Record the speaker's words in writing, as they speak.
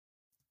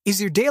Is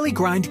your daily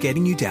grind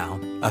getting you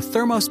down? A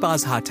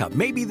ThermoSpa's hot tub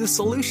may be the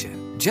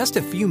solution. Just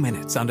a few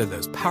minutes under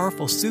those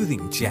powerful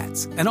soothing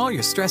jets, and all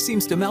your stress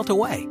seems to melt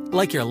away,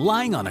 like you're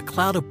lying on a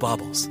cloud of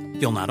bubbles.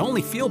 You'll not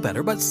only feel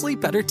better, but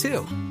sleep better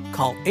too.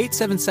 Call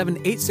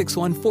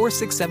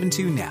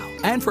 877-861-4672 now,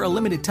 and for a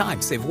limited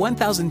time, save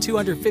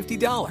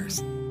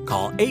 $1,250.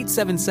 Call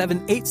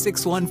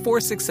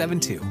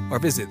 877-861-4672 or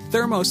visit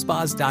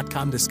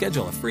thermospas.com to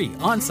schedule a free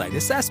on-site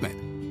assessment.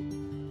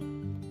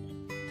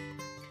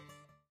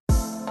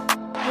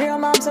 Real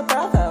Moms of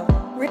Bravo.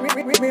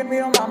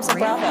 Real Moms of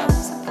Bravo.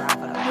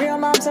 Real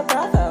Moms of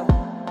Bravo.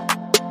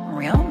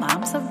 Real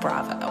Moms of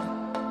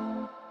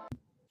Bravo.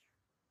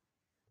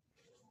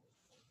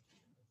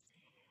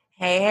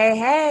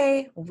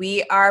 Hey.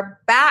 We are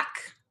back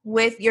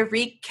with your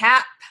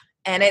recap,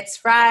 and it's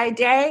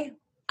Friday.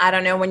 I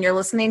don't know when you're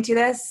listening to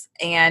this,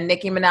 and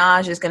Nicki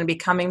Minaj is going to be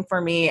coming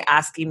for me,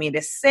 asking me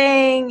to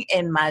sing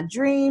in my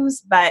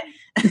dreams, but...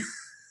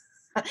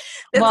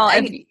 Well,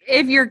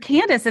 if you're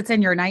Candace, it's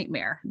in your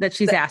nightmare that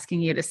she's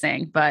asking you to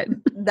sing, but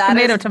that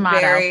is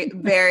very,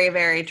 very,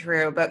 very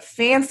true. But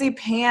Fancy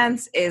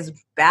Pants is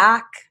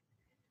back.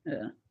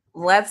 Yeah.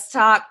 Let's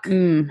talk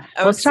OC.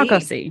 Let's talk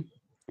OC.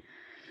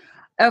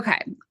 Okay.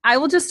 I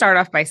will just start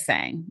off by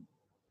saying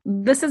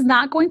this is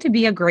not going to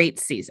be a great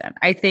season.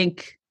 I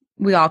think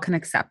we all can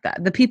accept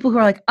that. The people who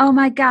are like, oh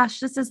my gosh,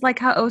 this is like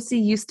how OC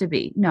used to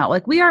be. No,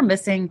 like we are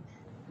missing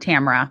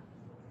Tamra.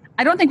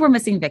 I don't think we're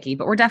missing Vicky,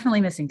 but we're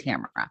definitely missing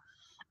Tamra.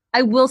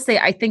 I will say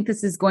I think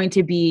this is going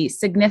to be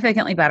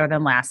significantly better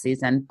than last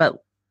season, but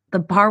the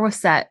bar was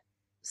set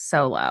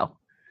so low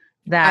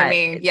that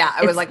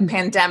it was like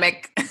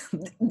pandemic,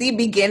 the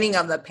beginning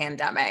of the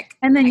pandemic.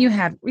 And then you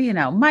had,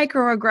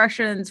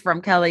 microaggressions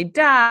from Kelly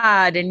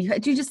Dodd, and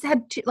you just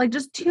had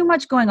just too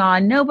much going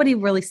on. Nobody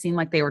really seemed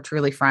like they were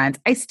truly friends.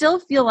 I still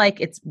feel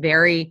like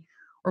we're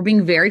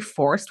being very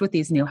forced with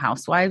these new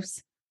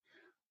housewives.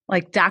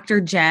 Like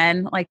Dr.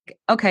 Jen,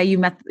 okay, you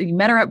met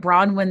her at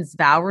Bronwyn's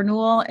vow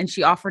renewal and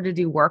she offered to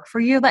do work for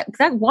you. That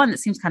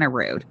seems kind of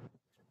rude.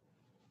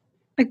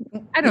 Like,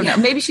 I don't know.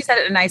 Maybe she said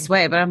it in a nice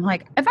way, but I'm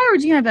like, if I were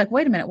Gina, I'd be like,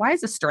 wait a minute, why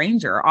is a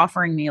stranger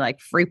offering me like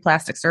free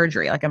plastic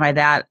surgery? Like, am I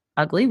that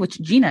ugly? Which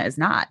Gina is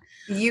not.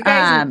 You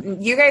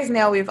guys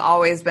know we've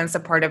always been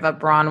supportive of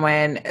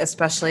Bronwyn,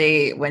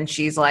 especially when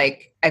she's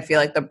like, I feel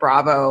like the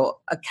Bravo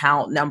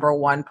account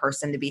 #1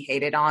 person to be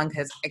hated on,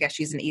 because I guess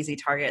she's an easy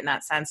target in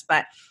that sense.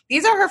 But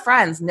these are her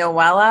friends.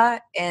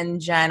 Noella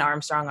and Jen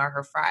Armstrong are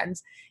her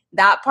friends.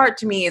 That part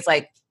to me is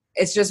like,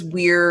 it's just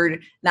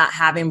weird not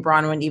having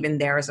Bronwyn even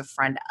there as a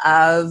friend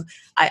of.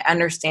 I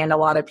understand a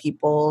lot of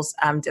people's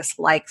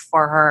dislike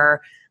for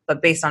her, but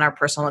based on our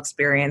personal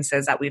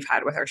experiences that we've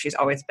had with her, she's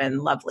always been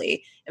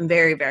lovely and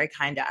very, very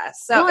kind to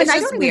us. So it's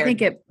just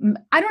weird.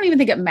 I don't even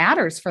think it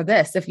matters for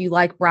this if you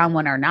like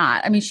Bronwyn or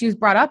not. I mean, she was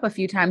brought up a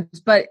few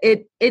times, but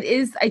it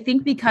is, I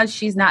think, because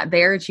she's not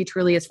there and she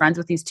truly is friends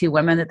with these two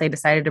women that they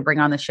decided to bring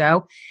on the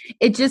show.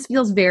 It just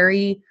feels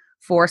very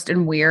forced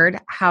and weird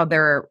how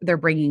they're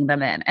bringing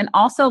them in. And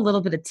also a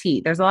little bit of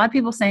tea. There's a lot of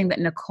people saying that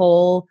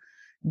Nicole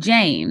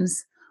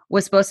James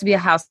was supposed to be a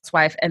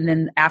housewife, and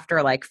then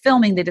after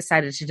filming, they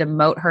decided to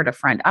demote her to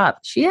friend up.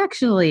 She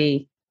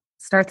actually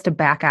starts to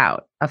back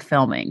out of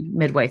filming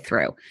midway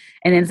through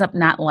and ends up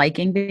not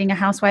liking being a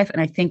housewife.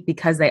 And I think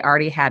because they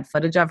already had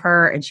footage of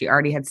her and she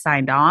already had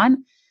signed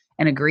on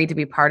and agreed to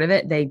be part of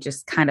it, they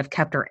just kind of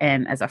kept her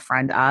in as a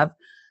friend of.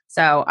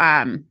 So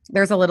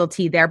there's a little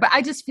tea there, but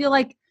I just feel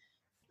like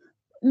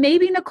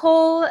maybe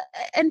Nicole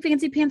and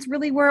Fancy Pants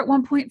really were at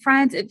one point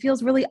friends. It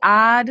feels really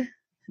odd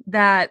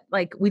that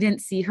we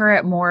didn't see her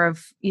at more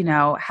of,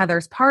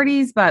 Heather's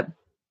parties, but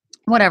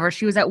whatever.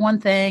 She was at one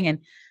thing and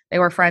they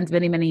were friends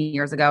many, many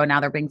years ago, and now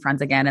they're being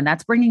friends again. And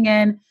that's bringing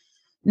in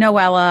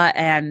Noella,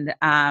 and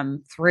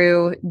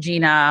through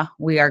Gina,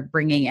 we are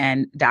bringing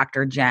in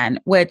Dr. Jen,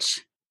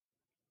 which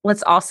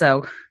let's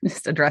also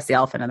just address the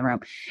elephant in the room.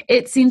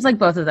 It seems like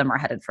both of them are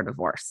headed for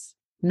divorce.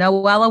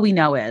 Noella, we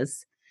know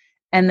is,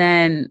 and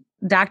then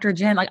Dr.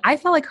 Jen, I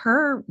felt like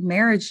her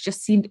marriage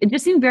just seemed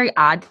very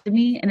odd to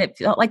me. And it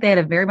felt like they had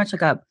a very much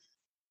a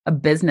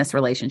business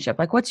relationship.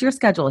 What's your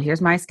schedule? Here's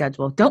my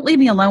schedule. Don't leave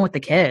me alone with the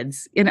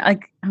kids.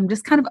 I'm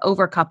just kind of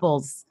over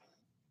couples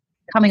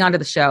coming onto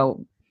the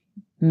show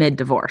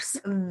mid-divorce.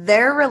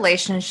 Their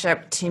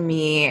relationship to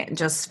me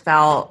just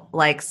felt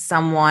like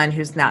someone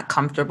who's not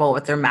comfortable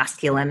with their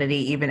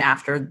masculinity, even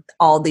after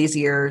all these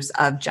years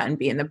of Jen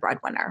being the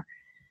breadwinner.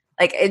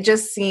 It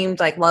just seemed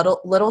like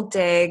little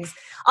digs.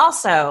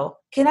 Also,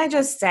 can I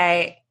just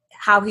say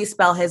how he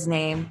spelled his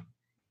name?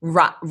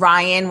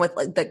 Ryan with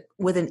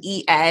with an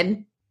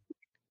E-N.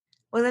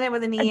 Wasn't it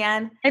with an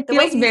E-N? It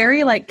feels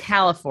very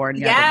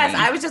California. Yes.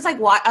 I was just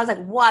what? I was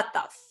like, what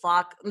the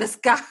fuck? This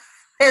guy.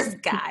 He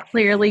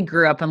clearly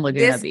grew up in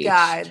Laguna Beach.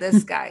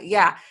 This guy.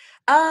 Yeah.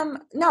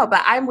 No,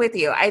 but I'm with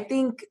you. I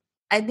think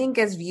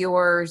as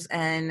viewers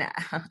and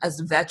as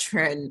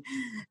veteran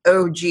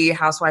OG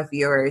housewife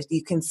viewers,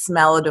 you can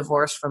smell a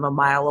divorce from a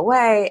mile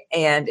away,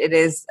 and it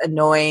is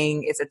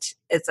annoying.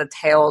 It's a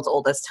tale as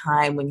old as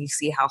time when you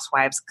see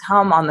housewives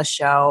come on the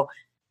show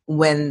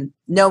when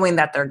knowing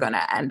that they're going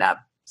to end up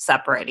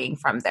separating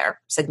from their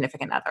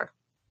significant other.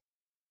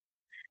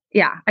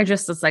 Yeah, I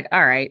just was like,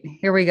 all right,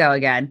 here we go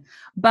again.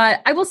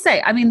 But I will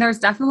say, I mean, there's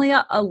definitely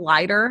a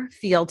lighter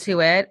feel to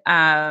it.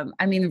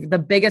 I mean, the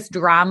biggest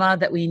drama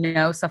that we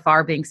know so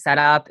far being set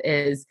up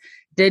is,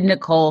 did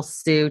Nicole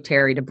sue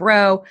Terry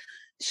Dubrow?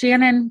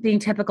 Shannon being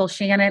typical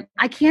Shannon.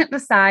 I can't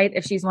decide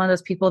if she's one of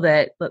those people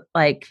that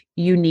like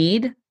you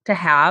need to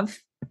have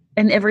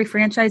in every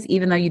franchise,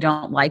 even though you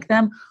don't like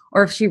them,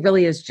 or if she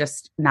really is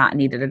just not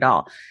needed at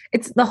all.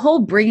 It's the whole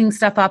bringing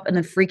stuff up and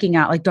then freaking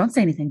out, like, don't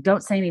say anything,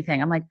 don't say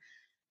anything. I'm like,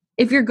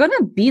 if you're going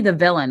to be the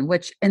villain,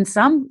 which in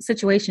some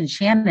situations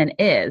Shannon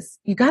is,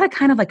 you got to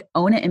kind of like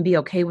own it and be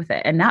okay with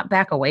it and not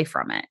back away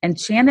from it. And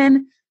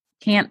Shannon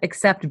can't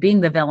accept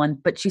being the villain,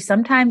 but she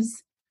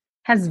sometimes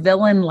has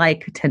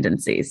villain-like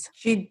tendencies.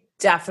 She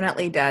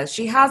definitely does.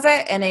 She has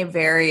it in a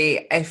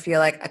very, I feel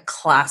like a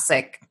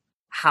classic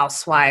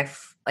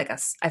housewife, like I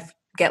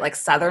get like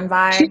Southern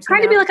vibes. She's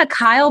trying to be like a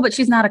Kyle, but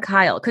she's not a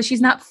Kyle because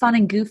she's not fun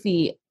and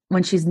goofy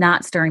when she's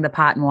not stirring the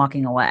pot and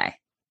walking away.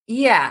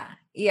 Yeah.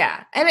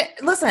 Yeah. And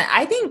listen,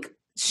 I think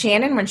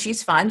Shannon, when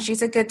she's fun,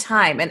 she's a good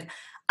time. And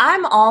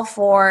I'm all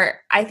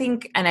for, I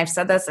think, and I've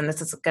said this, and this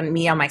is going to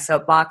be on my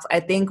soapbox, I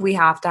think we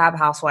have to have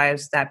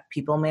housewives that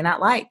people may not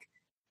like.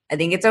 I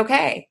think it's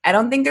okay. I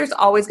don't think there's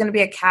always going to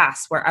be a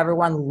cast where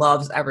everyone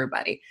loves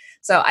everybody.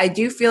 So I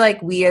do feel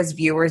like we as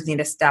viewers need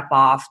to step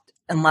off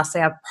unless they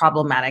have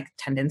problematic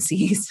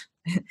tendencies.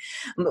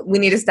 We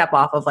need to step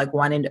off of like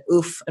wanting to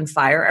oof and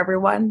fire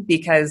everyone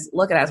because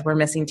look at us, we're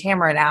missing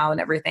Tamara now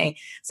and everything.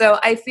 So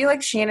I feel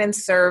like Shannon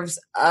serves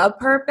a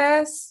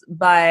purpose,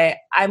 but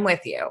I'm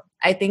with you.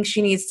 I think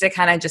she needs to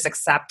kind of just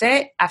accept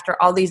it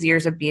after all these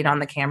years of being on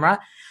the camera.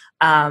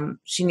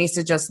 She needs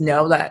to just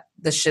know that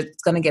the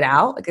shit's going to get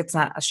out. Like it's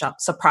not a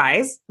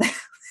surprise.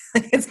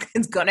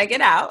 It's going to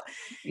get out.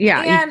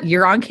 Yeah. And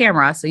you're on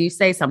camera. So you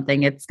say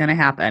something, it's going to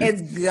happen.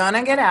 It's going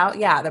to get out.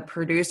 Yeah. The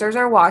producers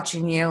are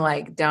watching you.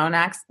 Like,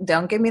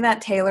 don't give me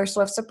that Taylor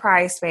Swift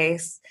surprise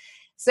face.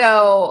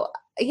 So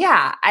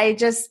yeah, I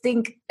just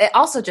think it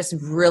also just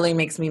really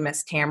makes me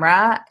miss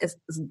Tamara,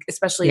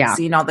 especially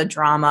seeing all the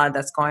drama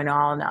that's going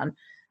on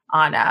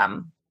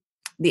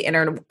the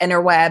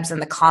interwebs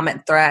and the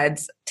comment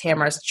threads.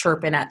 Tamara's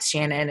chirping at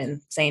Shannon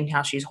and saying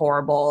how she's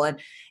horrible. And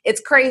it's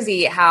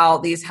crazy how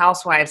these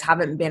housewives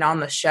haven't been on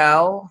the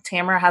show.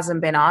 Tamara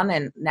hasn't been on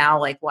and now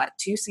like what,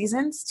 3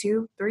 seasons?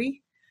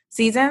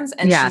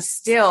 And she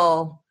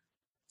still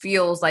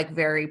feels like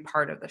very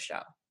part of the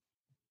show.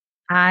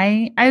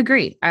 I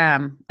agree.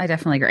 I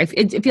definitely agree.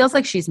 It feels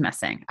like she's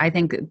missing. I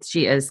think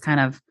she is kind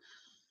of,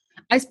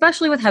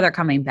 especially with Heather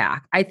coming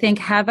back. I think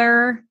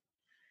Heather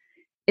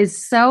is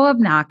so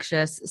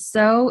obnoxious,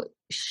 so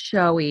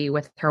showy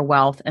with her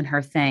wealth and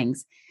her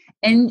things.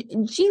 And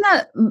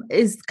Gina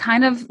is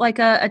kind of like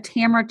a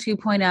Tamara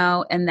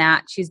 2.0 in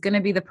that she's going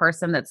to be the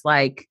person that's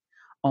like,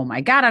 oh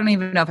my God, I don't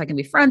even know if I can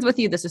be friends with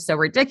you. This is so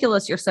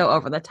ridiculous. You're so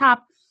over the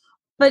top.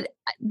 But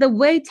the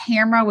way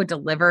Tamara would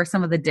deliver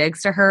some of the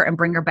digs to her and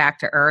bring her back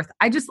to earth,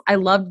 I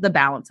loved the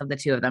balance of the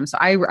two of them. So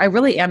I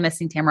really am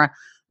missing Tamara.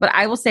 But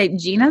I will say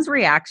Gina's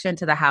reaction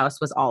to the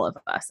house was all of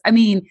us. I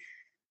mean,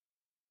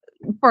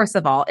 first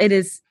of all, it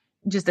is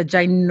just a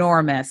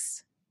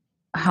ginormous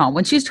home.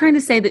 When she's trying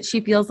to say that she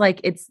feels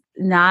like it's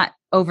not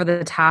over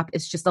the top,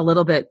 it's just a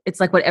little bit, it's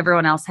like what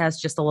everyone else has,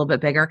 just a little bit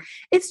bigger.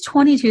 It's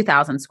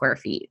 22,000 square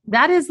feet.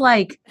 That is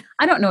like,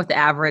 I don't know what the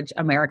average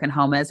American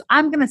home is.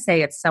 I'm going to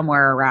say it's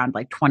somewhere around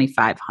like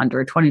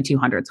 2,500,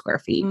 2,200 square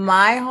feet.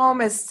 My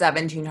home is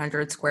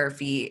 1,700 square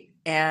feet.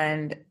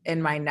 And in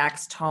my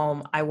next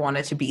home, I want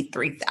it to be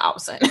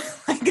 3,000.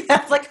 Like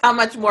that's like how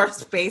much more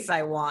space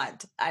I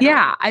want.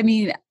 I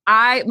mean,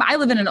 I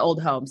live in an old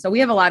home, so we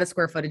have a lot of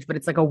square footage, but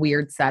it's like a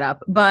weird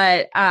setup.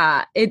 But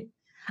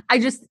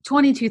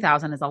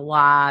 22,000 is a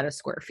lot of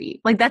square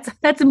feet. Like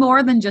that's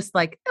more than just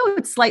like, oh,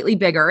 it's slightly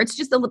bigger. It's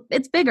just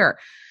it's bigger.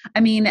 I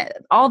mean,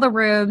 all the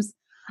rooms.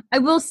 I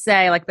will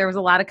say, like, there was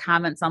a lot of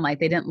comments on like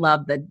they didn't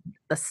love the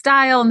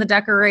style and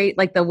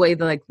the way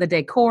the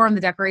decor and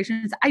the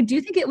decorations. I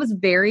do think it was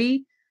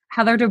very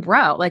Heather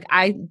Dubrow. Like,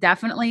 I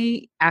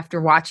definitely,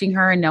 after watching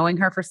her and knowing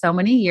her for so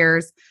many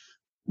years,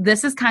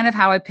 this is kind of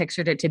how I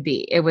pictured it to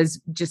be. It was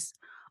just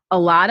a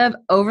lot of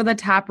over the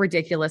top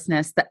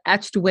ridiculousness, the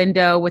etched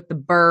window with the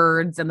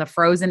birds and the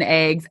frozen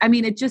eggs. I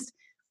mean,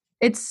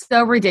 it's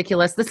so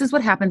ridiculous. This is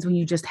what happens when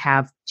you just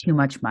have too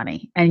much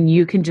money and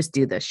you can just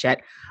do this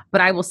shit. But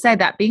I will say,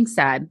 that being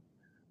said,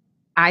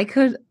 I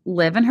could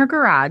live in her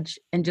garage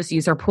and just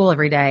use her pool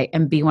every day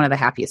and be one of the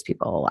happiest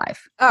people alive.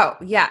 Oh,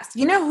 yes.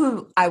 You know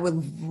who I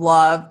would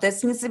love?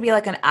 This needs to be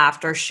like an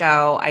after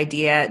show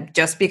idea,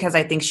 just because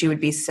I think she would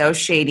be so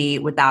shady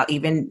without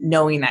even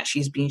knowing that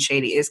she's being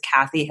shady, is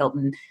Kathy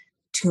Hilton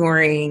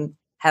touring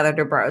Heather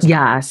Dubrow's.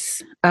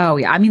 Yes. Oh,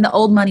 yeah. I mean, the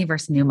old money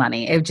versus new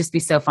money. It would just be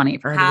so funny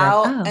for her.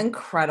 How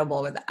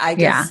incredible with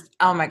it.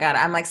 Oh my God,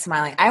 I'm like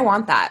smiling. I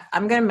want that.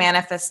 I'm going to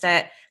manifest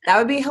it. That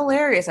would be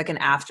hilarious, like an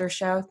after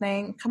show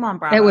thing. Come on,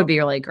 Bravo. It would be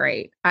really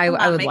great. I would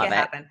love it.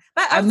 Happen.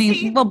 But I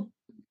mean, well,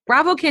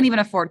 Bravo can't even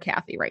afford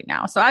Kathy right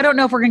now. So I don't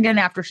know if we're going to get an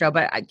after show,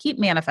 but I keep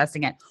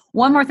manifesting it.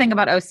 One more thing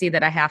about OC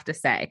that I have to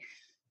say,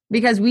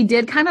 because we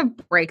did kind of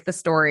break the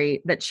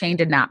story that Shane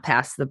did not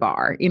pass the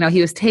bar. You know,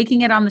 he was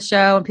taking it on the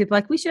show and people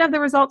were like, we should have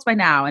the results by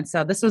now. And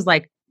so this was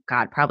like,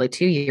 God, probably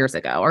 2 years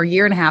ago or a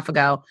year and a half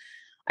ago.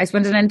 I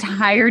spent an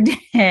entire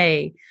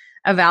day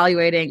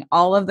evaluating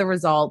all of the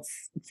results,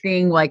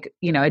 seeing like,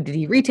 you know, did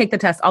he retake the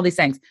test, all these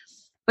things.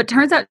 But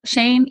turns out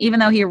Shane, even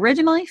though he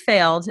originally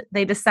failed,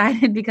 they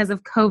decided because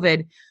of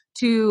COVID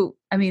to,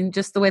 I mean,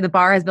 just the way the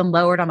bar has been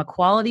lowered on the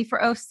quality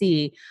for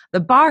OC, the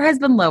bar has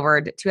been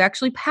lowered to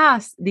actually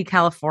pass the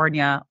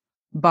California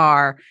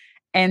bar.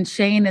 And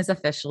Shane is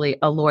officially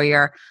a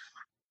lawyer.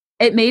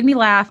 It made me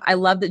laugh. I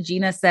love that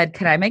Gina said,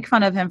 "Can I make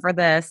fun of him for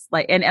this?"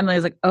 Like, and Emily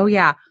was like, "Oh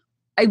yeah."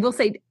 I will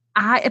say,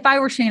 if I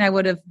were Shane, I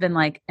would have been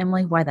like,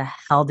 "Emily, why the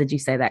hell did you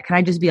say that? Can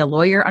I just be a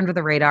lawyer under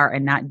the radar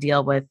and not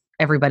deal with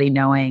everybody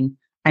knowing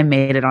I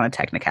made it on a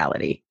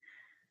technicality?"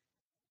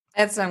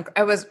 It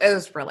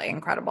was really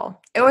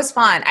incredible. It was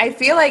fun. I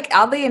feel like,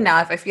 oddly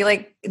enough, I feel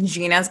like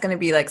Gina's going to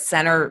be like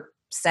center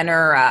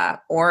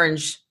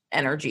orange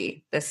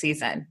energy this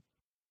season.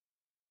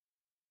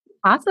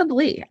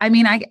 Possibly. I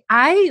mean,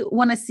 I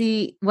want to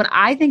see, what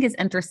I think is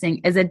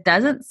interesting is it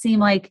doesn't seem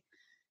like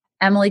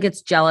Emily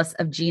gets jealous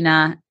of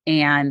Gina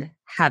and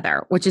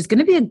Heather, which is going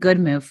to be a good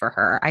move for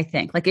her, I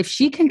think. Like if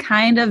she can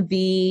kind of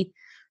be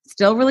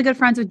still really good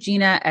friends with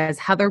Gina as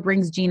Heather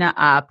brings Gina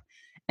up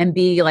and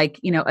be like,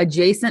 you know,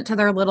 adjacent to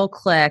their little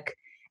clique.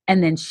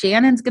 And then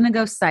Shannon's going to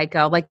go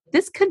psycho. Like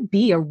this could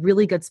be a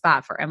really good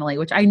spot for Emily,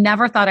 which I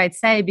never thought I'd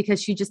say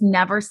because she just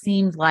never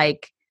seemed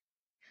like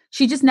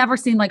she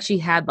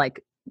had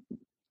like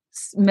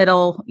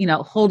middle, you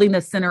know, holding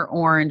the center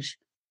orange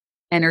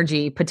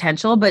energy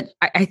potential. But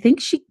I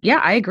think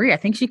I agree. I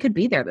think she could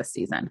be there this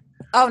season.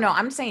 Oh no,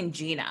 I'm saying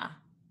Gina.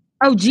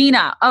 Oh,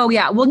 Gina. Oh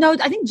yeah. Well, no,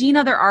 I think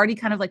Gina, they're already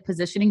kind of like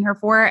positioning her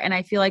for it. And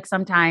I feel like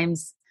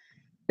sometimes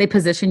they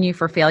position you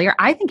for failure.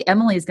 I think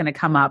Emily is going to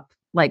come up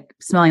like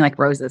smelling like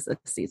roses this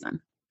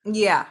season.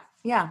 Yeah.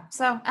 Yeah.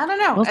 So I don't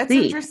know. It's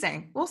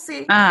interesting. We'll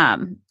see. All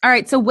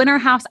right. So Winter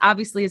House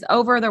obviously is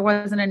over. There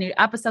wasn't a new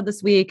episode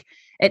this week.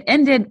 It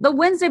ended the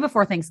Wednesday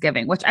before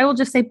Thanksgiving, which I will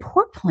just say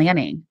poor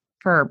planning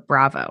for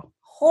Bravo.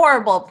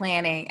 Horrible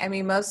planning. I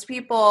mean, most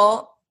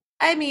people,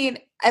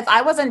 if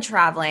I wasn't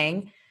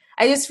traveling,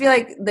 I just feel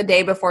like the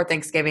day before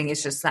Thanksgiving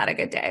is just not a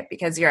good day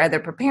because you're either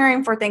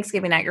preparing for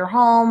Thanksgiving at your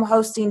home,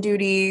 hosting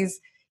duties.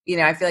 You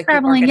know, I feel like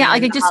traveling. Yeah.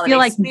 Like I just feel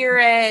like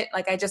spirit.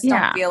 Like I just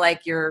don't feel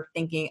like you're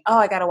thinking, oh,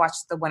 I got to watch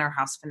the Winter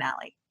House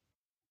finale.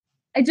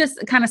 I just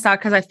kind of saw it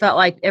because I felt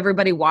like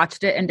everybody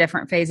watched it in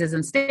different phases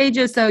and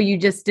stages. So you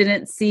just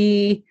didn't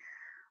see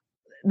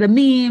the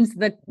memes,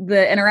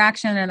 the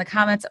interaction and the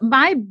comments.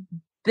 My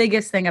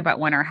biggest thing about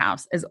Winter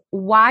House is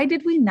why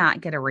did we not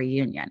get a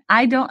reunion?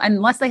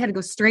 Unless they had to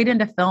go straight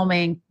into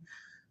filming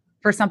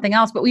for something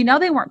else, but we know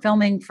they weren't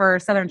filming for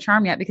Southern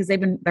Charm yet because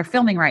they're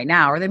filming right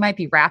now, or they might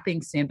be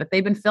wrapping soon, but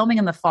they've been filming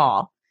in the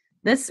fall.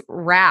 This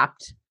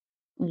wrapped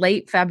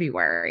late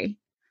February.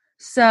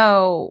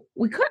 So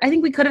I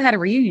think we could have had a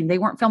reunion. They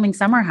weren't filming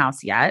Summer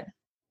House yet.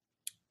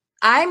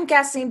 I'm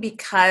guessing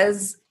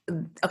because,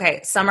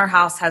 Summer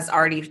House has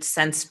already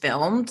since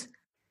filmed.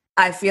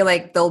 I feel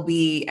like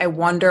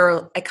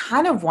I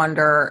kind of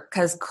wonder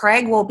because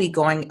Craig will be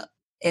going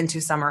into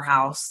Summer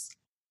House.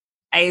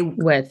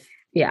 We'll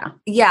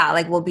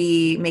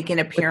be making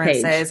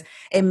appearances.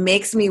 It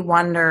makes me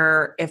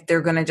wonder if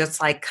they're going to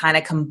just like kind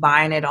of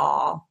combine it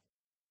all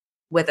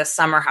with a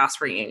Summer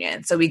House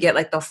reunion. So we get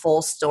like the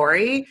full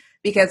story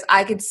because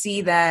I could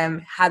see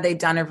them, had they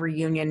done a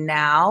reunion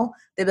now,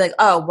 they'd be like,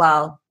 oh,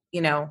 well,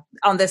 you know,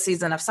 on this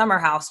season of Summer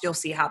House, you'll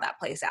see how that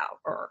plays out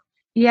or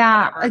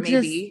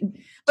maybe.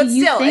 But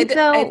still,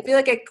 I feel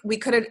like we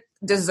could have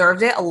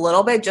deserved it a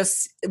little bit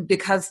just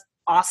because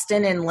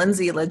Austin and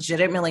Lindsay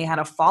legitimately had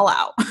a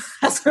fallout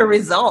as a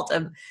result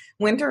of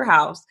Winter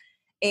House.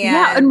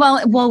 And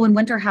when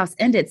Winter House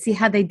ended, see,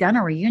 had they done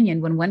a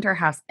reunion when Winter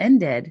House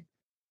ended,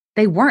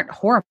 they weren't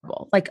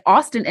horrible. Like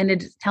Austin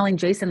ended telling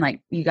Jason,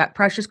 like, you got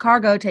precious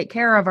cargo, take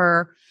care of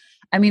her.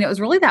 I mean, it was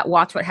really that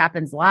Watch What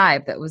Happens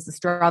Live that was the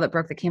straw that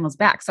broke the camel's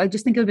back. So I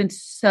just think it would have been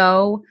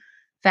so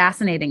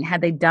fascinating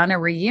had they done a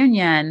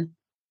reunion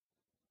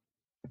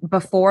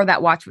before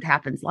that Watch What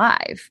Happens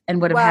Live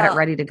and would have had it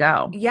ready to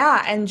go.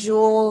 Yeah. And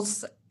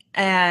Jules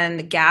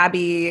and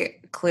Gabby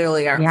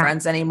clearly aren't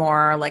friends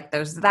anymore. Like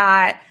there's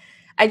that.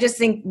 I just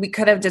think we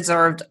could have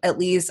deserved at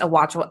least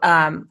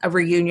a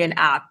reunion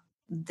at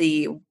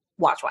the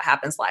Watch What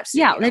Happens Live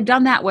studio. Yeah, they've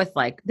done that with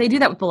they do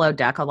that with Below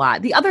Deck a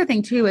lot. The other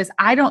thing too is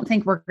I don't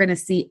think we're going to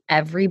see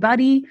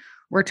everybody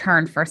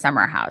return for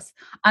Summer House.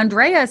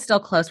 Andrea is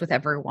still close with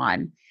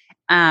everyone.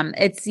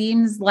 It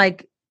seems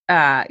like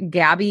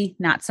Gabby,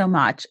 not so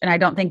much. And I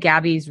don't think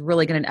Gabby's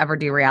really going to ever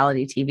do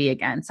reality TV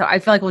again. So I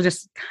feel like we'll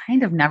just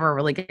kind of never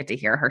really get to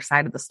hear her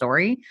side of the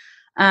story.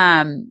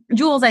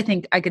 Jules, I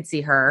think I could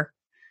see her,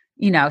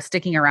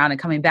 sticking around and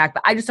coming back.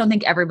 But I just don't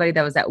think everybody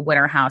that was at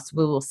Winter House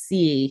we will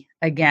see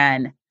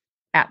again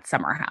at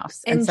Summer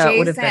House. And so Jason, it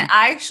would have been.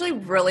 I actually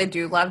really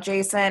do love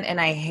Jason, and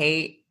I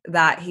hate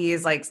that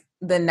he's like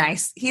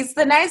he's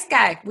the nice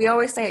guy. We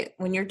always say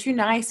when you're too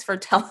nice for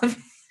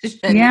television,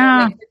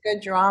 Yeah. you make a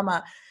good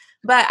drama.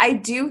 But I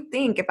do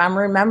think, if I'm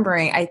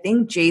remembering, I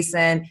think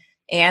Jason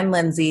and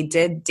Lindsay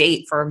did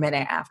date for a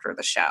minute after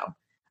the show.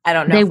 I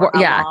don't know. They were,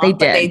 yeah, long, they but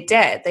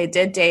did. They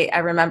did date. I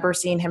remember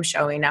seeing him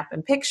showing up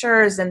in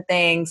pictures and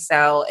things.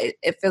 So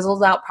it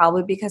fizzled out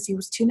probably because he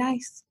was too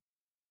nice.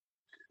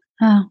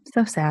 Oh,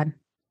 so sad.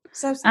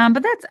 So sad.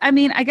 But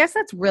I guess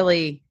that's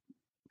really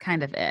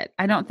kind of it.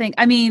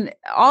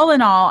 All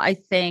in all, I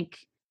think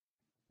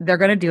they're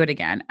going to do it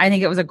again. I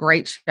think it was a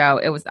great show.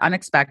 It was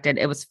unexpected.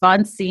 It was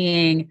fun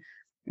seeing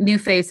new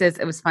faces.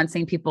 It was fun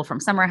seeing people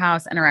from Summer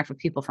House interact with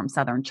people from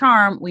Southern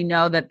Charm. We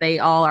know that they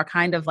all are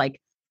kind of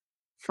like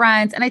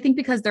friends. And I think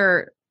because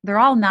they're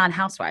all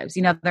non-housewives,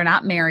 they're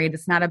not married.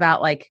 It's not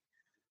about like,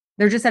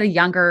 they're just at a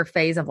younger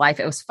phase of life.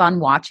 It was fun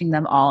watching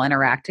them all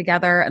interact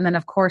together. And then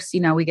of course,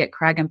 we get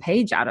Craig and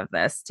Paige out of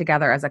this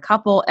together as a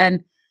couple,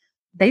 and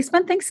they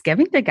spent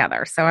Thanksgiving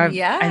together. So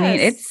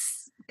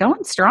it's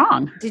going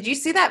strong. Did you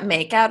see that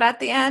makeout at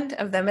the end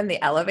of them in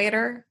the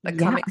elevator?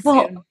 Coming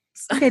well, soon?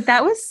 Okay,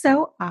 that was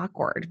so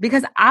awkward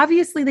because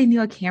obviously they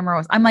knew a camera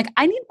was. I'm like,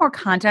 I need more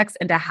context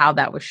into how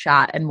that was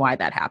shot and why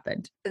that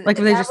happened. Like,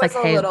 were they just like,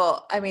 hey,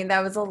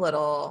 that was a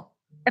little.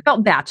 It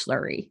felt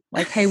bachelor-y.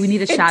 Like, hey, we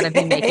need a shot of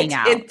you making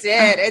out. It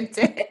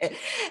did.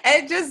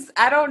 It just,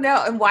 I don't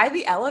know. And why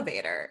the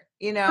elevator?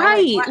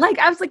 Right? Like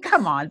I was like,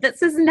 come on,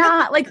 this is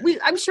not like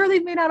I'm sure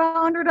they've made out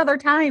 100 other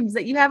times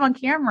that you have on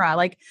camera.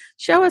 Like,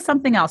 show us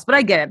something else. But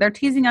I get it. They're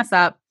teasing us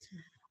up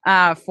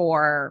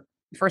for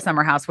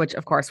Summer House, which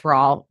of course we're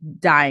all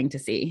dying to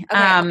see.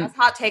 Okay, let's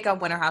hot take on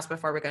Winter House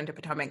before we go into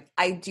Potomac.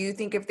 I do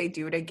think if they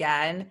do it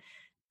again,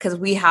 because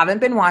we haven't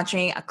been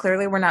watching,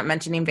 clearly we're not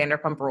mentioning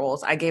Vanderpump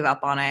Rules. I gave up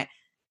on it.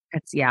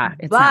 It's not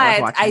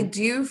worth but I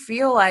do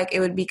feel like it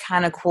would be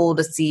kind of cool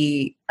to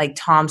see like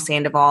Tom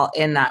Sandoval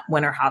in that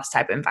Winter House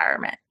type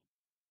environment.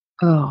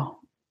 Oh,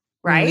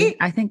 right? Really?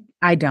 I think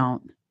I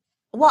don't.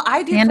 Well,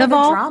 I do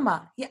Sandoval? For the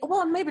drama. Yeah,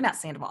 well, maybe not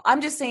Sandoval. I'm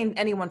just saying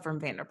anyone from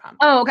Vanderpump.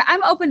 Oh, okay.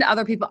 I'm open to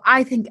other people.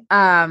 I think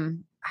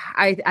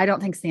I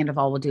don't think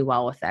Sandoval will do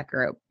well with that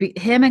group.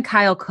 Him and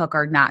Kyle Cook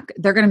are not.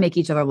 They're going to make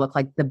each other look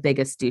like the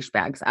biggest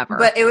douchebags ever.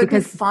 But it would be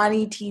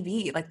funny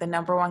TV, like the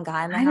number one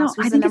guy in the house.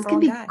 I think it's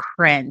going to be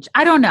cringe.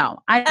 I don't know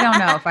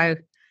if I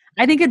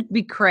think it'd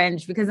be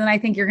cringe because then I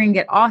think you're going to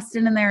get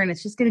Austin in there, and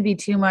it's just going to be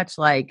too much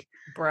like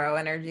bro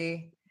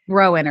energy.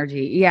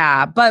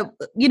 Yeah, but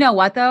you know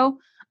what though?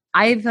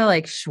 I feel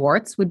like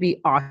Schwartz would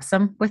be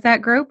awesome with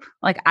that group.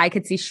 Like I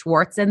could see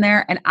Schwartz in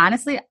there, and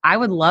honestly, I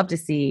would love to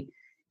see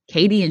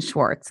Katie and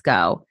Schwartz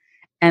go.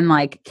 And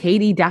like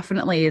Katie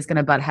definitely is going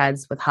to butt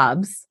heads with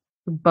Hubs,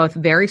 both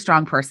very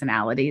strong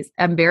personalities.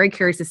 I'm very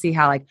curious to see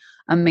how like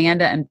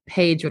Amanda and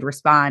Paige would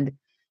respond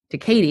to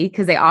Katie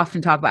because they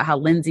often talk about how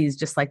Lindsay's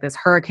just like this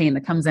hurricane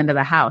that comes into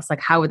the house.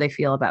 Like how would they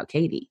feel about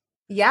Katie?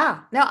 Yeah.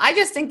 No, I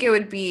just think it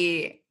would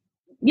be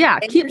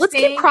let's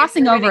keep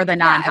crossing over the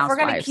non-housewives. If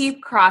we're going to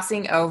keep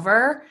crossing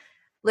over,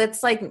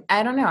 let's like,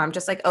 I don't know. I'm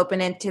just like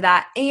open into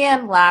that.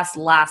 And last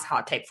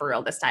hot take for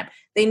real this time.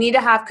 They need to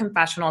have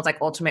confessionals like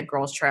Ultimate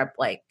Girls Trip,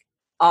 like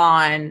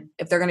on,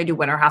 if they're going to do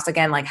Winter House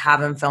again, like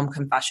have them film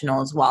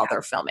confessionals while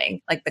they're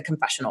filming, like the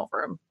confessional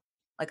room.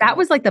 Like that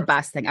was like the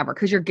best thing ever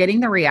because you're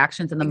getting the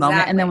reactions in the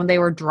moment. And then when they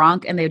were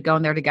drunk and they'd go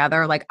in there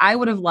together, like I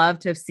would have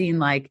loved to have seen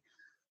like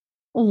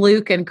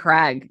Luke and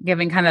Craig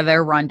giving kind of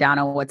their rundown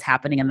on what's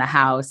happening in the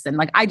house. And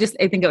like, I think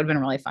it would have been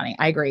really funny.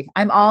 I agree.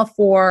 I'm all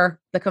for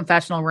the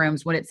confessional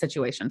rooms when it's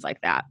situations like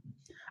that.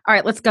 All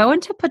right, let's go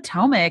into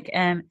Potomac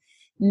and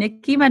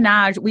Nicki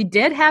Minaj. We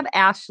did have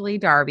Ashley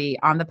Darby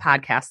on the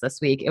podcast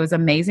this week. It was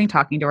amazing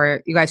talking to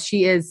her. You guys,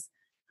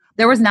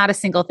 there was not a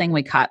single thing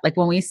we cut. Like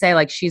when we say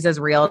like she's as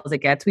real as it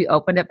gets, we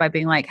opened it by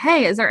being like,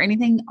 hey, is there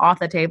anything off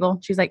the table?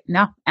 She's like,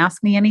 no,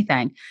 ask me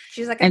anything.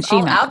 She's like, it's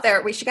all out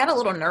there. She got a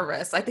little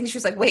nervous. I think she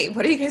was like, wait,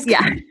 what are you guys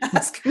going to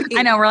ask me?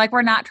 I know. We're like,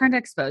 we're not trying to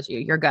expose you.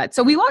 You're good.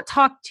 So we won't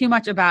talk too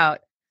much about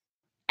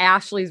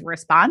Ashley's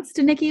response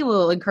to Nicki.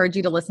 We'll encourage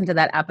you to listen to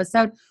that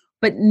episode.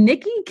 But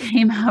Nicki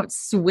came out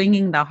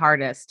swinging the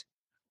hardest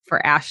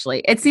for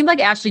Ashley. It seemed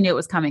like Ashley knew it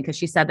was coming because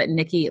she said that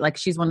Nicki, like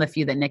she's one of the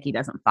few that Nicki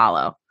doesn't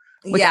follow.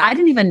 Which I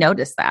didn't even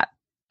notice that.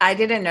 I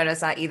didn't notice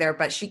that either,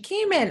 but she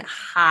came in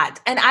hot.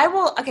 And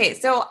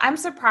so I'm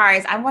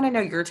surprised. I want to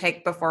know your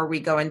take before we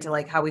go into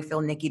like how we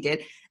feel Nicki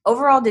did.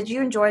 Overall, did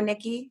you enjoy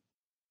Nicki?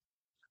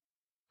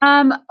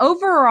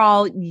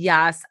 Overall,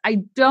 yes.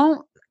 I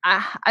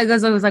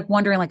was like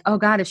wondering like, oh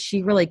God, if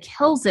she really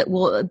kills it,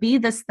 will it be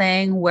this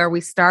thing where we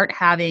start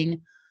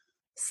having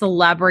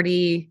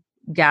celebrity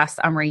guests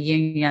on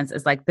reunions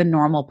as like the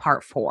normal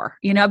part 4,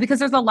 because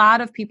there's a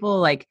lot of people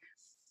like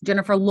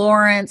Jennifer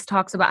Lawrence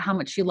talks about how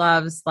much she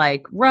loves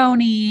like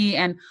Roni,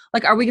 and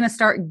like, are we going to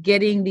start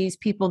getting these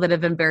people that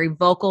have been very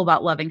vocal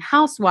about loving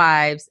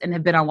housewives and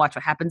have been on Watch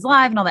What Happens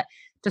Live and all that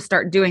to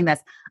start doing this?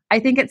 I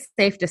think it's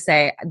safe to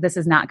say this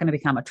is not going to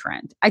become a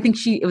trend. I think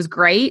it was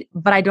great,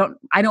 but I don't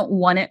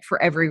want it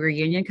for every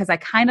reunion because I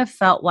kind of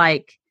felt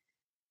like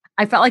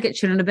I felt like it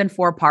shouldn't have been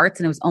 4 parts,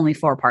 and it was only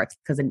 4 parts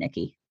because of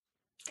Nikki.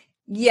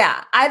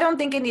 Yeah, I don't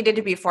think it needed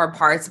to be 4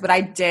 parts, but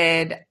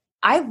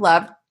I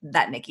loved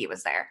that Nikki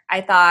was there.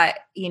 I thought,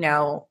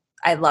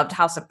 I loved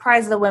how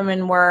surprised the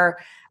women were.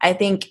 I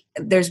think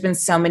there's been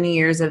so many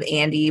years of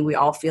Andy. We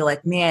all feel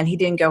like, man, he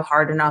didn't go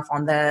hard enough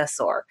on this,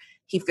 or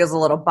he feels a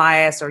little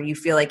biased, or you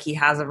feel like he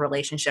has a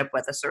relationship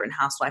with a certain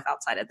housewife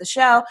outside of the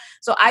show.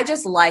 So I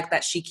just like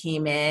that she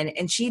came in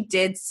and she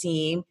did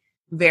seem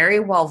very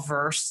well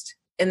versed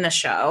in the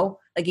show.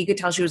 Like you could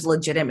tell she was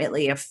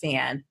legitimately a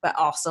fan, but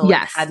also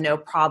had no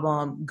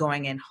problem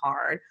going in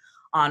hard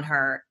on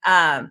her.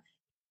 I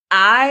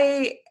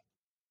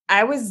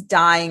was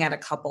dying at a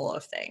couple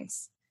of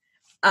things.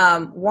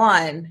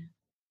 One,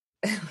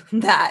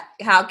 that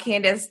how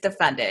Candace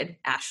defended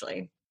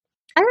Ashley.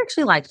 I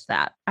actually liked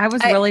that. I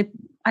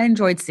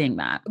enjoyed seeing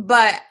that.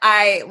 But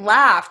I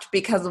laughed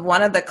because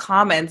one of the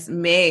comments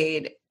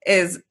made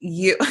is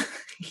you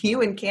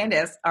and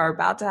Candace are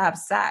about to have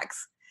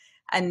sex.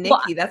 And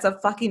Nikki, that's a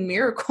fucking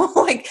miracle.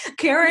 Like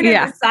Karen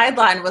on the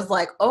sideline was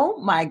like, oh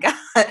my God.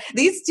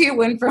 These two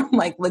went from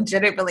like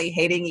legitimately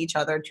hating each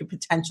other to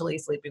potentially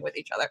sleeping with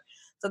each other.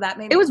 So that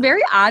made it was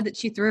very odd that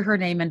she threw her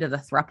name into the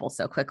throuple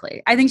so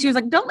quickly. I think she was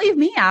like, don't leave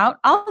me out.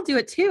 I'll do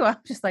it too. I'm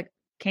just like,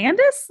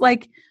 Candace,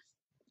 like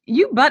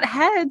you butt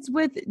heads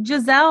with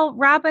Giselle,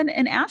 Robin,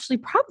 and Ashley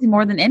probably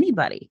more than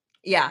anybody.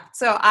 Yeah.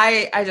 So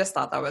I just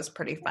thought that was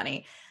pretty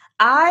funny.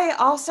 I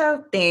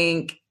also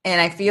think,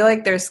 and I feel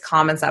like there's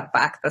comments that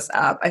back this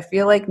up, I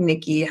feel like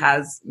Nikki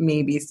has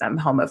maybe some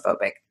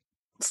homophobic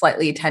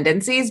slightly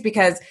tendencies,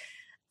 because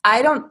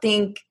I don't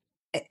think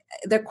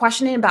they're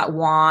questioning about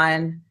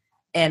Juan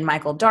and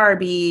Michael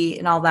Darby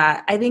and all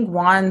that. I think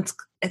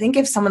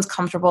if someone's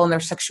comfortable in their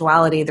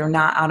sexuality, they're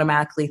not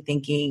automatically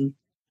thinking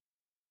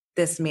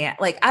this man,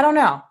 like, I don't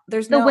know. I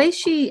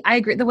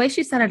agree. The way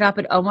she set it up,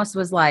 it almost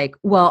was like,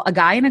 well, a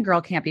guy and a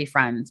girl can't be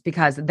friends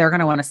because they're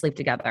going to want to sleep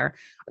together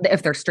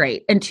if they're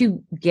straight. And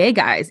 2 gay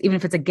guys, even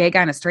if it's a gay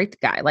guy and a straight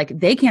guy, like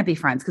they can't be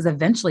friends because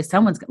eventually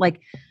someone's like,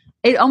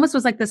 it almost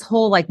was like this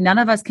whole, like none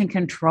of us can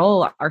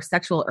control our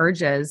sexual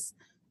urges.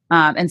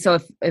 And so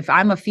if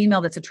I'm a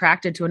female that's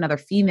attracted to another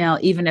female,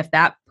 even if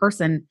that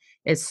person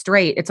is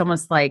straight, it's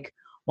almost like,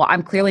 well,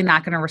 I'm clearly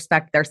not going to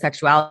respect their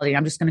sexuality.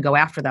 I'm just going to go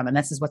after them. And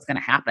this is what's going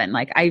to happen.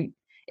 Like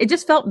it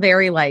just felt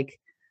very like,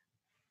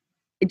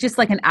 it's just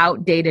like an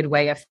outdated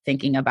way of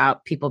thinking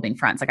about people being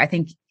friends. Like, I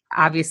think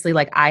obviously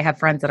like I have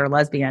friends that are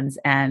lesbians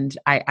and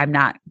I'm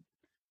not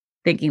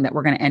thinking that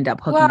we're going to end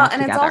up hooking up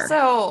together. It's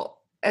also,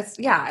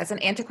 it's an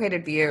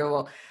antiquated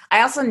view.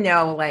 I also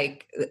know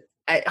like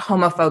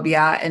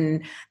homophobia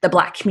in the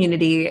Black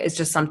community is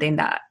just something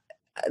that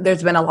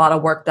there's been a lot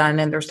of work done,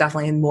 and there's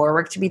definitely more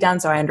work to be done.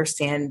 So I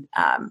understand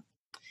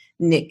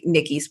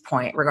Nikki's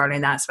point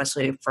regarding that,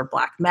 especially for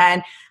Black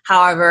men.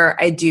 However,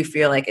 I do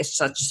feel like it's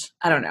such,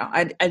 I don't know.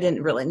 I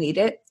didn't really need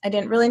it. I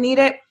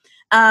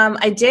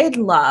did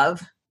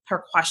love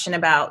her question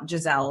about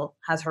Giselle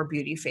has her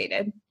beauty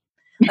faded.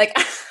 Like,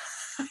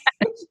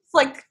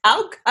 like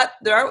how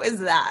cutthroat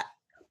is that?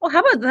 Well, how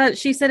about that?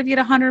 She said, if you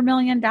had $100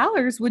 million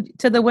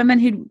to the women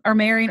who are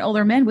marrying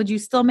older men, would you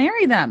still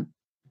marry them?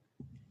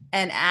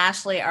 And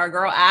Ashley, our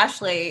girl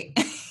Ashley,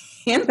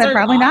 said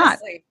probably not.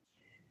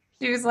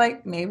 She was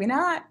like, maybe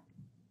not.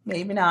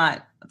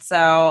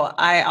 So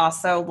I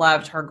also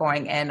loved her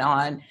going in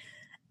on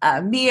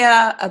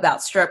Mia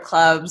about strip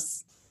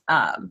clubs.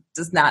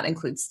 Does not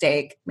include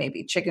steak,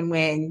 maybe chicken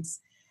wings.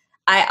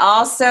 I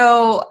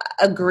also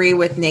agree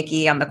with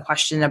Nikki on the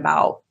question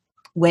about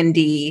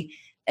Wendy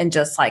and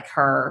just like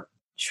her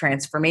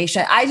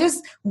transformation.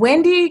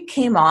 Wendy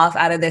came off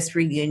out of this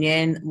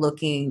reunion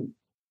looking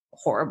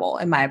horrible,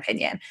 in my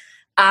opinion.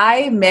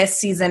 I miss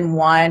season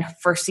 1,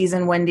 first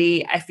season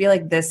Wendy. I feel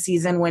like this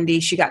season Wendy,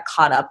 she got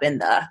caught up in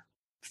the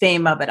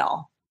fame of it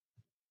all.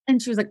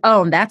 And she was like,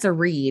 oh, that's a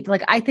read.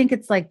 Like, I think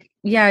it's like,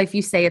 yeah, if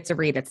you say it's a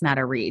read, it's not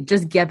a read.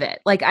 Just give it.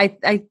 Like,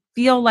 I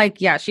feel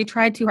like, yeah, she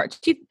tried too hard.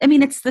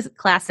 It's this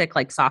classic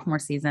like sophomore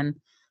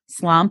season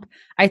slump.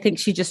 I think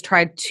she just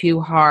tried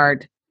too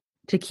hard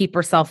to keep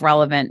herself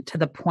relevant to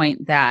the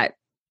point that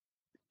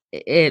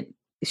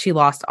she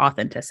lost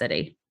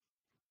authenticity.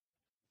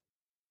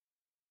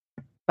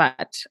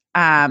 But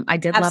I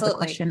did love the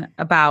question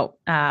about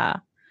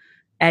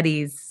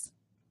Eddie's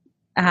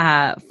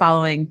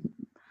following,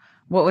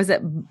 what was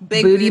it?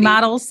 Big booty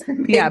models?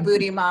 Big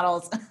booty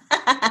models.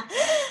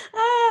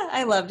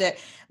 I loved it.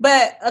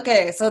 But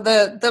okay, so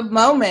the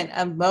moment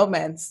of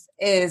moments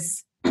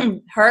is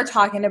her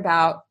talking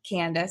about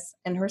Candace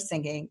and her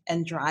singing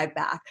and Drive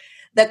Back.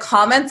 The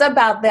comments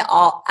about the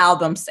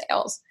album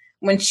sales,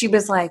 when she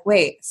was like,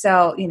 wait,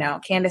 so,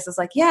 Candace is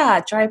like,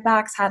 yeah, Drive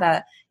Back's had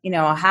a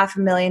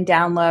 500,000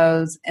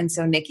 downloads. And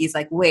so Nikki's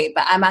like, wait,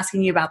 but I'm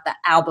asking you about the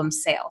album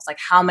sales. Like,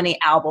 how many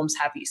albums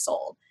have you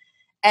sold?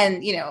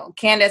 And,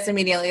 Candace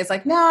immediately is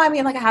like, no, I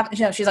mean, like I have,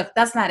 she's like,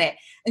 that's not it.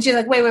 And she's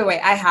like, wait,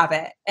 I have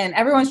it. And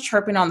everyone's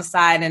chirping on the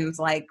side and it's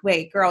like,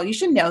 wait, girl, you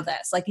should know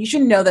this. Like, you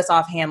should know this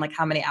offhand, like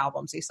how many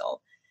albums you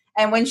sold.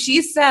 And when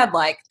she said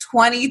like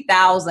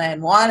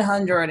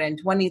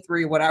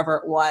 20,123, whatever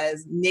it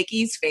was,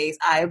 Nikki's face,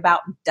 I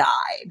about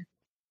died.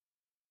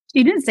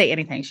 She didn't say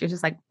anything. She was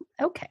just like,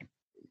 okay.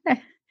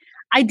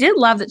 I did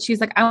love that she's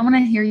like, I want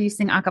to hear you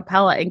sing a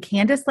cappella. And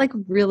Candace like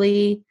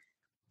really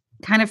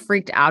kind of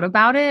freaked out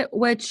about it,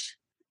 which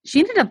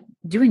she ended up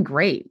doing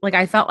great. Like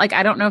I felt like,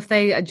 I don't know if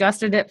they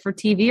adjusted it for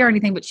TV or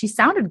anything, but she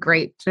sounded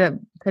great to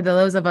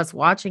those of us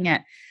watching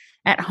it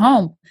at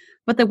home.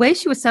 But the way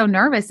she was so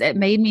nervous, it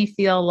made me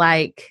feel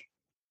like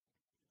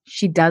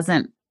she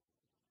can't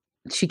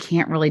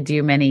really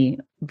do many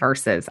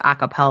verses a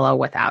cappella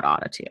without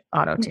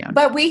auto-tune.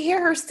 But we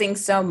hear her sing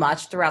so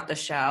much throughout the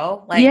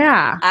show. Like,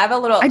 yeah. I have a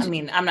little,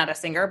 I'm not a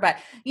singer, but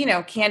you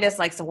know, Candace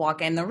likes to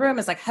walk in the room.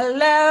 It's like,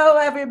 hello,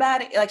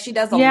 everybody. Like she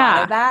does a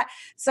lot of that.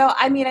 So,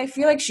 I mean, I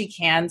feel like she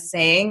can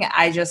sing.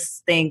 I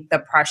just think the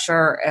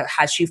pressure,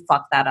 had she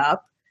fucked that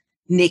up,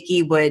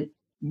 Nikki would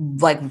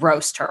like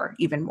roast her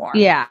even more.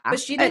 Yeah.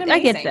 But she did amazing. I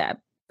get that.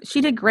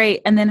 She did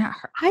great. And then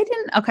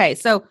okay.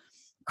 So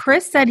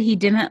Chris said he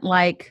didn't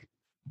like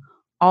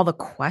all the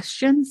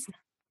questions.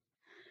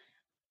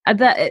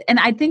 And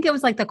I think it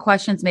was like the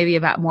questions maybe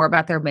more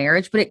about their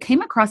marriage, but it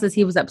came across as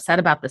he was upset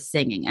about the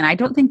singing. And I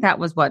don't think that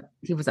was what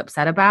he was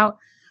upset about,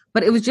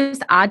 but it was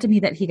just odd to me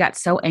that he got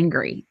so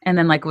angry and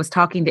then like was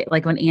talking to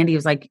like when Andy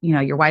was like, you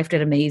know, your wife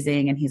did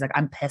amazing. And he's like,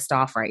 I'm pissed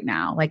off right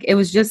now. Like it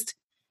was just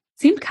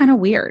seemed kind of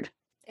weird.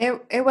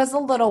 It was a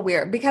little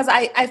weird because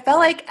I felt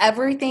like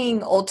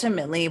everything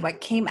ultimately what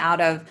came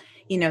out of,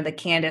 you know, the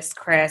Candace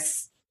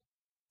Chris,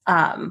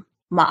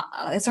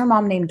 is her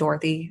mom named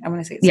Dorothy? I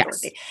want to say it's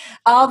Dorothy.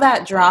 All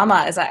that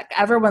drama is like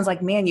everyone's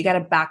like, man, you got to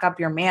back up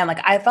your man.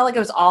 Like I felt like it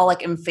was all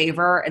like in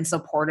favor and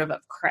supportive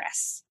of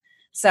Chris.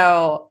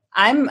 So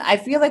I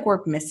feel like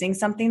we're missing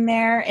something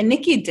there. And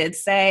Nikki did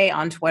say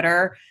on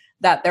Twitter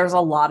that there's a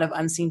lot of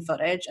unseen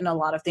footage and a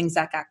lot of things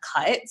that got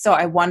cut. So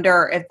I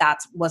wonder if that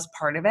was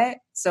part of it.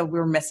 So we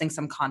were missing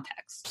some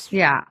context.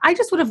 Yeah. I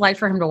just would have liked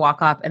for him to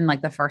walk up and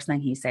like the first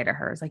thing he say to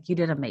her is like, you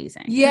did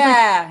amazing.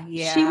 Yeah.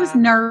 Like, she was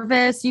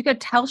nervous. You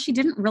could tell she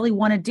didn't really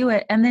want to do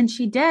it. And then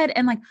she did.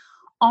 And like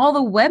all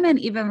the women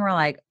even were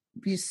like,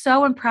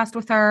 so impressed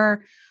with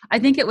her. I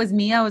think it was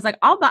Mia was like,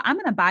 I'm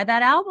going to buy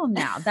that album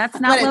now. That's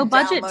not low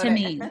budget to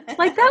me.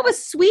 Like that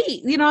was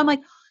sweet. You know, I'm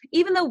like,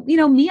 even though, you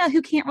know, Mia,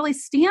 who can't really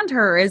stand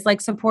her, is like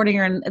supporting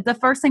her. And the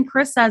first thing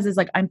Chris says is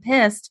like, I'm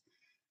pissed.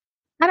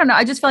 I don't know.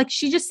 I just feel like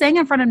she just sang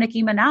in front of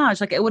Nicki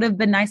Minaj. Like it would have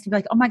been nice to be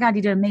like, oh my God,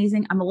 you did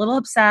amazing. I'm a little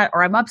upset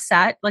or I'm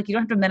upset. Like you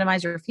don't have to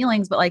minimize your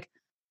feelings, but like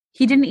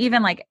he didn't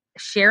even like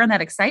share in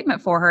that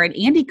excitement for her. And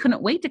Andy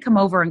couldn't wait to come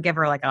over and give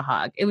her like a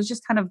hug. It was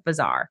just kind of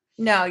bizarre.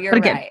 No, you're but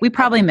again, right. We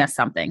probably missed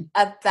something.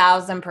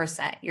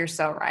 1,000%. You're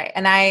so right.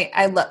 And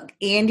I look,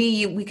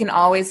 Andy, we can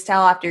always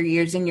tell after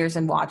years and years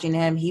and watching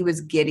him, he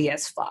was giddy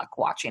as fuck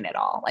watching it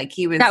all. Like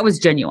that was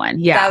genuine.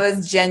 Yeah. That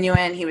was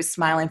genuine. He was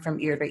smiling from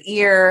ear to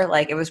ear.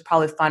 Like it was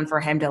probably fun for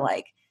him to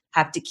like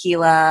have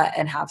tequila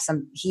and have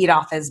some heat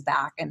off his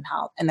back and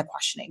the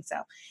questioning. So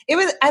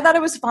I thought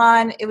it was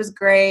fun. It was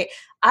great.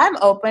 I'm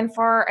open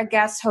for a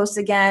guest host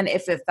again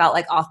if it felt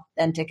like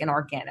authentic and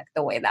organic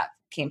the way that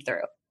came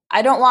through.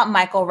 I don't want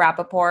Michael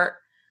Rappaport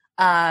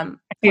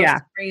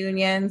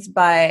reunions,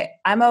 but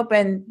I'm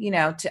open, you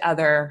know, to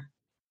other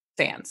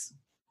fans.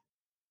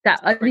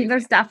 I mean,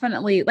 there's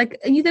definitely like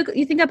you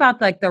think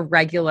about like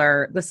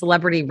the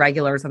celebrity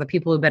regulars or the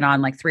people who've been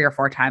on like 3 or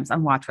 4 times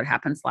on Watch What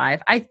Happens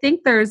Live. I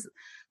think there's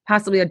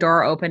possibly a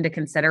door open to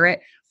consider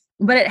it,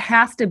 but it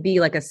has to be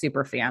like a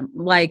super fan,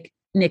 like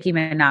Nicki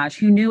Minaj,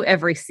 who knew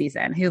every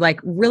season, who like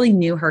really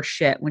knew her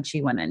shit when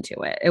she went into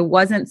it. It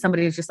wasn't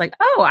somebody who's just like,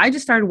 oh, I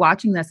just started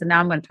watching this and now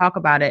I'm going to talk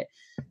about it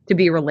to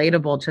be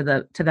relatable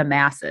to the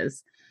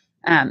masses.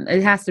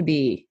 It has to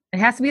be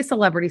a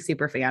celebrity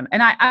super fan.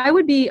 And I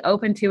would be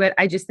open to it.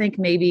 I just think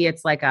maybe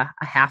it's like a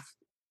half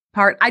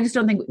part. I just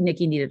don't think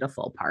Nicki needed a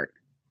full part.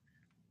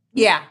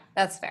 Yeah,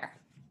 that's fair.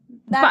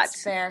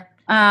 That's fair.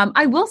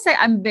 I will say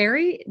I'm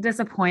very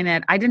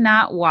disappointed. I did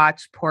not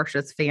watch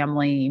Portia's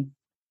family,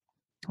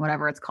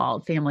 whatever it's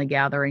called, family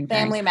gathering thing.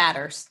 Family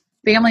Matters.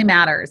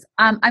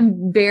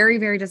 I'm very,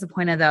 very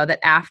disappointed though,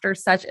 that after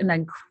such an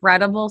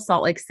incredible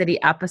Salt Lake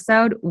City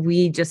episode,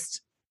 we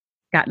just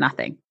got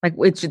nothing. Like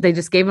they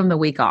just gave them the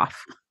week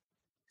off.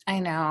 I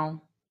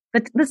know.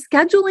 But the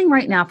scheduling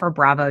right now for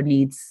Bravo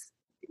needs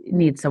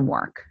some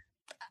work.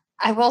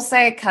 I will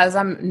say, because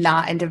I'm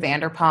not into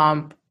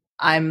Vanderpump,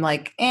 I'm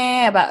like,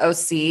 about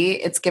OC.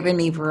 It's giving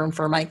me room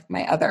for my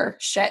other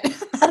shit.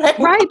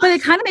 Right. But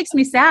it kind of makes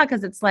me sad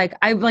because it's like,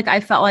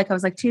 I felt like I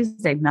was like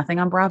Tuesday, nothing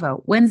on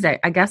Bravo. Wednesday,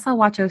 I guess I'll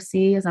watch OC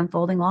as I'm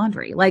folding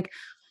laundry. Like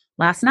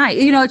last night,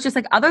 you know, it's just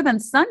like other than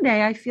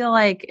Sunday, I feel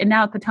like, and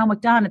now with Potomac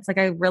done, it's like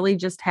I really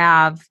just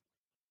have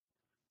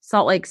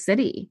Salt Lake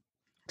City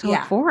to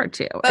look forward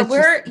to.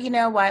 But you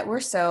know what?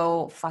 We're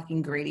so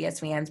fucking greedy as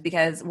fans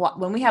because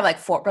when we have like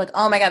 4, we're like,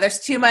 oh my God, there's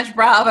too much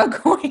Bravo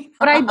going on.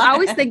 But I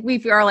always think we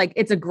feel like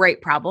it's a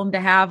great problem to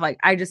have. Like,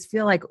 I just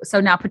feel like, so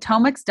now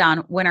Potomac's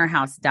done, Winter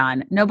House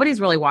done. Nobody's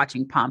really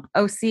watching Pump.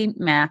 OC,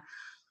 meh.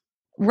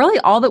 really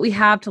all that we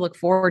have to look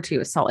forward to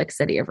is Salt Lake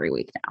City every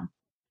week now.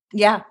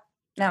 Yeah,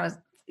 no,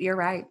 you're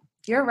right.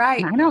 You're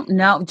right. I don't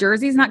know.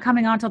 Jersey's not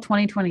coming on until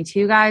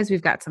 2022, guys.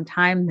 We've got some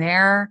time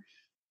there.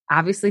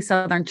 Obviously,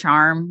 Southern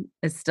Charm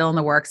is still in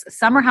the works.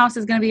 Summer House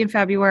is going to be in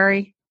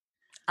February.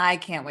 I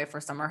can't wait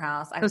for Summer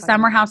House. So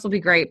Summer House will be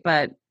great,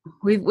 but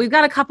we've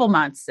got a couple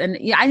months, and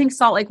yeah, I think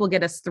Salt Lake will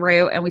get us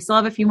through, and we still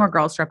have a few more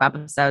Girls Trip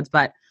episodes.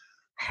 But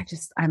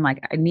I'm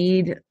like, I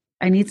need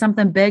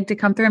something big to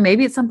come through.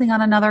 Maybe it's something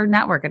on another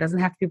network. It doesn't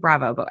have to be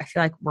Bravo, but I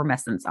feel like we're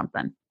missing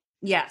something.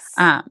 Yes.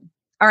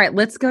 All right,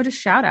 let's go to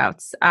shout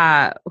outs.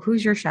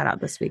 Who's your shout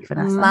out this week,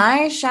 Vanessa?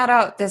 My shout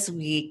out this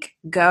week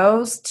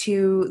goes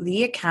to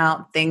the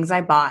account Things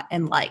I Bought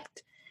and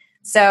Liked.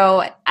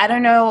 So I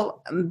don't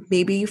know,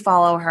 maybe you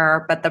follow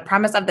her, but the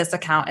premise of this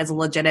account is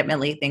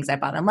legitimately Things I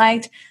Bought and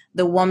Liked.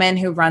 The woman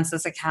who runs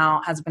this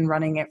account has been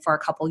running it for a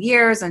couple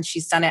years, and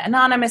she's done it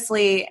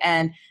anonymously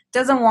and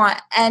doesn't want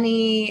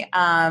any,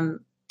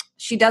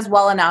 she does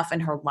well enough in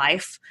her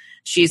life.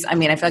 I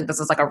feel like this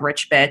is like a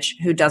rich bitch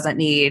who doesn't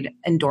need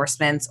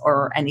endorsements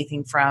or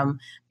anything from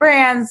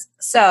brands.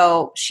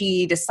 So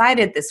she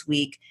decided this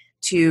week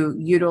to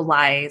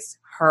utilize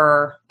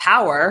her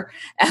power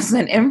as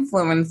an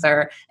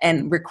influencer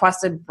and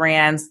requested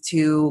brands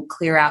to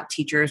clear out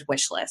teachers'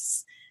 wish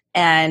lists.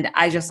 And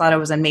I just thought it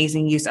was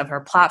amazing use of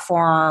her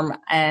platform.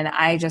 And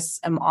I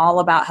just am all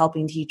about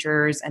helping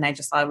teachers. And I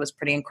just thought it was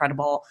pretty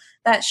incredible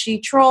that she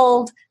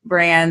trolled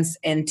brands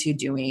into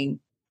doing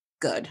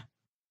good.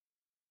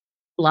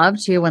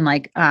 Love to when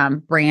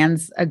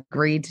brands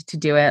agreed to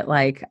do it.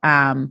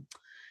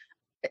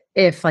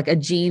 If like a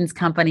jeans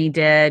company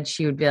did,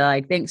 she would be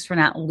like, thanks for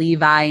not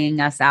Leviing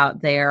us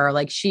out there.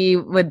 Like she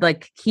would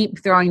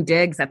keep throwing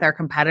digs at their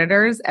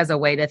competitors as a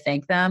way to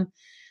thank them.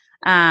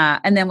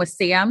 And then with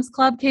Sam's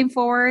Club came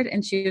forward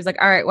and she was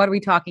like, all right, what are we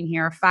talking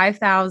here?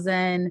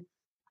 5,000.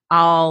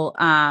 I'll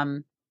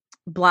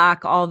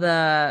block all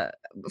the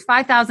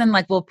 5,000,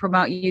 we'll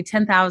promote you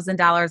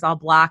 $10,000. I'll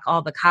block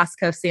all the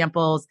Costco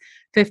samples.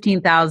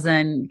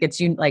 15,000 gets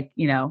you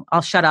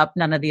I'll shut up,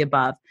 none of the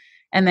above.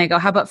 And they go,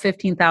 how about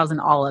 15,000,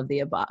 all of the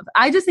above?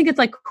 I just think it's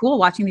cool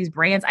watching these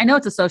brands. I know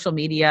it's a social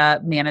media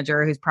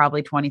manager who's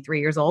probably 23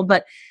 years old,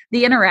 but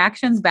the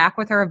interactions back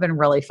with her have been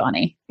really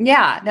funny.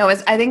 Yeah, no,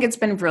 I think it's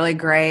been really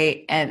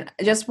great. And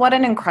just what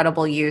an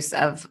incredible use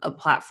of a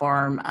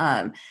platform.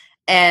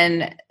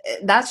 And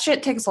that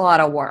shit takes a lot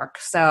of work.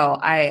 So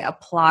I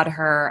applaud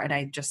her and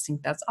I just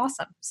think that's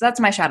awesome. So that's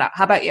my shout out.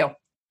 How about you?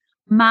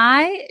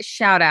 My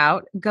shout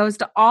out goes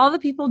to all the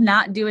people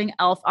not doing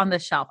Elf on the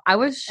Shelf. I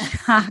was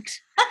shocked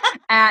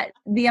at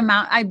the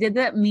amount. I did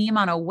that meme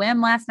on a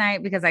whim last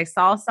night because I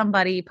saw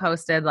somebody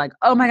posted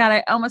oh my God,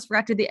 I almost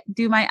forgot to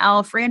do my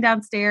Elf, ran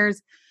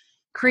downstairs,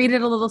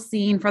 created a little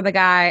scene for the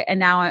guy. And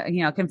now,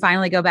 I can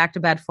finally go back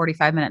to bed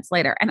 45 minutes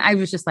later. And I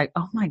was just like,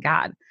 oh my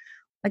God,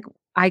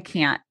 I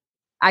can't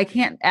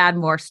add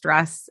more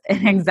stress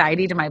and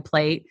anxiety to my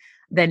plate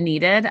than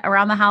needed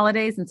around the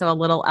holidays. And so a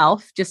little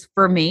Elf just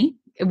for me,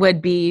 it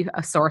would be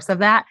a source of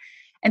that.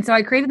 And so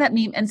I created that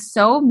meme and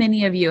so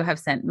many of you have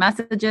sent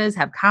messages,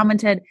 have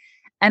commented.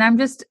 And I'm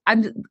just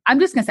going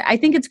to say, I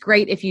think it's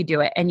great if you do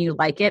it and you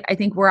like it. I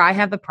think where I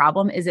have the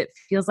problem is it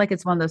feels like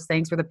it's one of those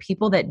things where the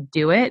people that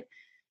do it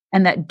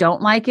and that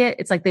don't like it,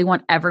 it's like they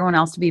want everyone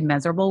else to be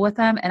miserable with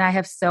them. And I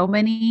have so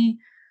many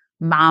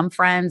mom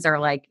friends or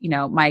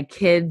my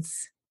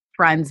kids'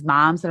 friends'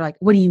 moms that are like,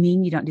 what do you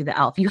mean you don't do the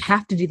Elf? You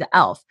have to do the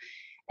Elf.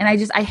 And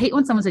I hate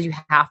when someone says you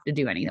have to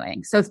do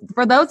anything. So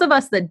for those of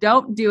us that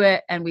don't do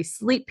it and we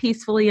sleep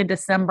peacefully in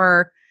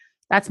December,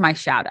 that's my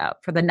shout out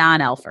for the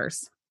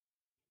non-elfers.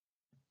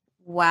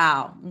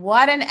 Wow.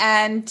 What an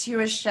end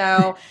to a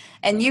show.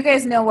 And you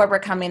guys know where we're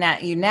coming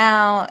at you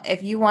now.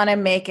 If you want to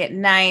make it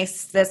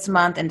nice this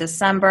month in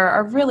December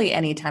or really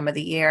any time of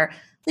the year,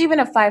 leaving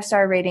a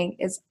 5-star rating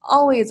is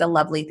always a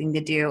lovely thing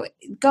to do.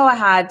 Go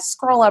ahead,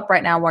 scroll up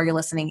right now while you're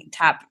listening,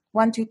 tap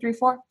 1, 2, 3,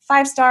 4,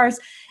 5 stars.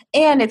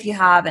 And if you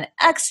have an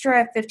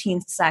extra 15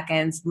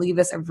 seconds, leave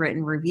us a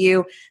written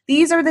review.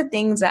 These are the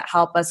things that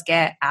help us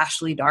get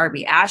Ashley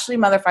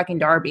motherfucking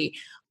Darby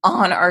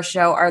on our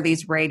show are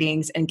these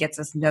ratings and gets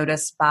us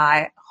noticed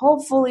by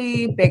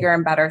hopefully bigger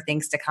and better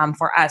things to come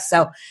for us.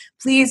 So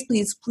please,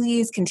 please,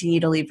 please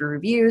continue to leave your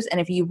reviews. And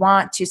if you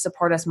want to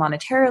support us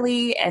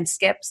monetarily and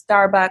skip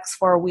Starbucks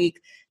for a week,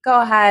 go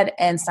ahead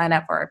and sign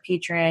up for our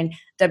Patreon,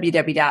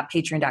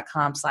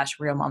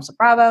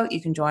 www.patreon.com/realmomsofbravo.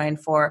 You can join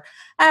for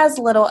as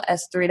little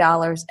as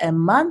 $3 a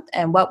month.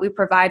 And what we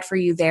provide for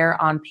you there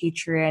on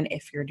Patreon,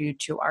 if you're new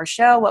to our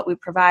show, what we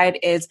provide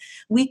is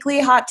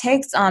weekly hot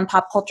takes on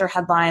pop culture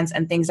headlines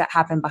and things that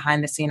happen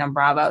behind the scene on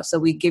Bravo. So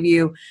we give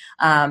you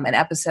an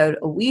episode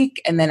a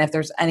week. And then if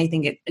there's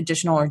anything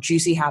additional or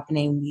juicy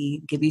happening,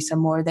 we give you some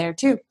more there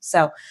too.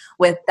 So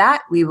with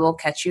that, we will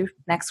catch you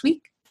next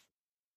week.